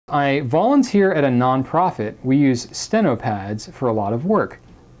I volunteer at a nonprofit. We use Steno pads for a lot of work.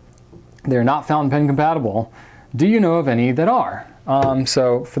 They're not fountain pen compatible. Do you know of any that are?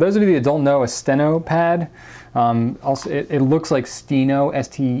 So for those of you that don't know, a Steno pad, also it looks like Steno,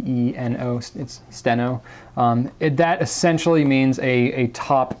 S-T-E-N-O, it's Steno. That essentially means a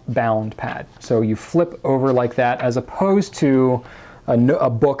top-bound pad. So you flip over like that, as opposed to a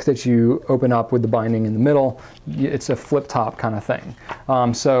book that you open up with the binding in the middle. It's a flip top kind of thing.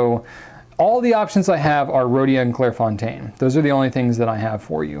 So all the options I have are Rhodia and Clairefontane. Those are the only things that I have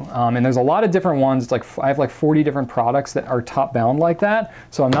for you. And there's a lot of different ones. It's like I have like 40 different products that are top bound like that.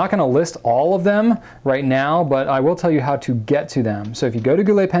 So I'm not going to list all of them right now, but I will tell you how to get to them. So if you go to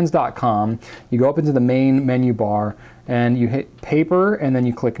gouletpens.com, you go up into the main menu bar and you hit paper and then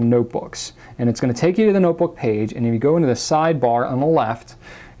you click notebooks. And it's going to take you to the notebook page. And if you go into the sidebar on the left,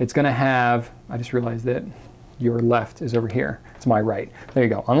 it's going to have, I just realized that your left is over here. It's my right. There you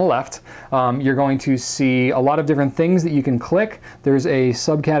go. On the left, you're going to see a lot of different things that you can click. There's a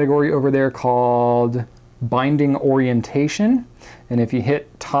subcategory over there called binding orientation. And if you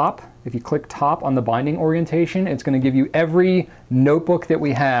hit top, if you click top on the binding orientation, it's going to give you every notebook that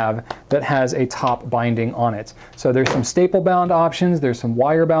we have that has a top binding on it. So there's some staple bound options, there's some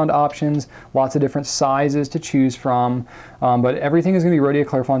wire bound options, lots of different sizes to choose from, but everything is going to be Rhodia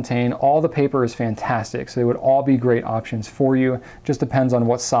Clairefontane. All the paper is fantastic, so they would all be great options for you. Just depends on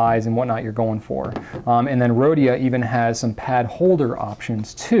what size and whatnot you're going for. And then Rhodia even has some pad holder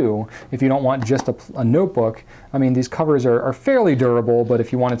options too, if you don't want just a notebook. I mean, these covers are fairly durable, but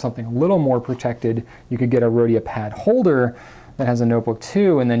if you wanted something a little more protected, you could get a Rhodia pad holder that has a notebook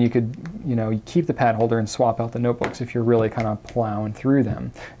too, and then you could, you keep the pad holder and swap out the notebooks if you're really kind of plowing through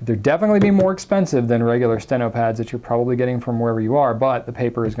them. They're definitely be more expensive than regular Steno pads that you're probably getting from wherever you are, but the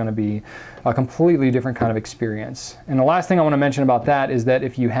paper is going to be a completely different kind of experience. And the last thing I want to mention about that is that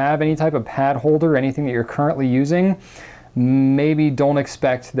if you have any type of pad holder, anything that you're currently using, maybe don't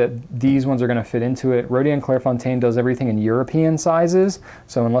expect that these ones are going to fit into it. Rhodia and Clairefontane does everything in European sizes,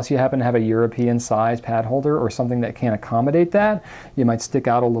 so unless you happen to have a European size pad holder or something that can accommodate that, you might stick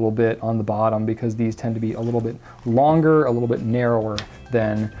out a little bit on the bottom because these tend to be a little bit longer, a little bit narrower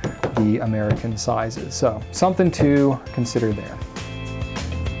than the American sizes. So something to consider there.